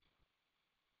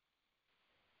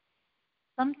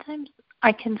sometimes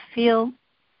I can feel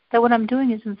that what I'm doing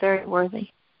isn't very worthy.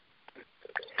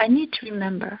 I need to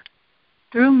remember,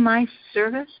 through my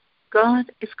service, God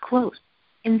is close,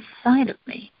 inside of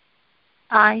me.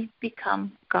 I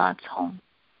become God's home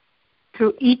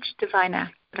through each divine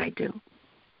act that I do.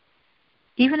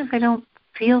 Even if I don't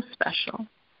feel special,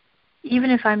 even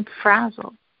if I'm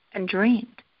frazzled and drained,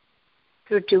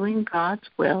 through doing God's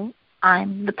will,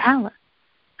 I'm the palace.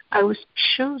 I was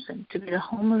chosen to be the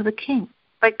home of the King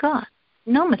by God.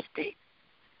 No mistake.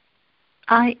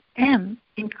 I am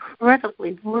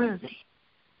incredibly worthy.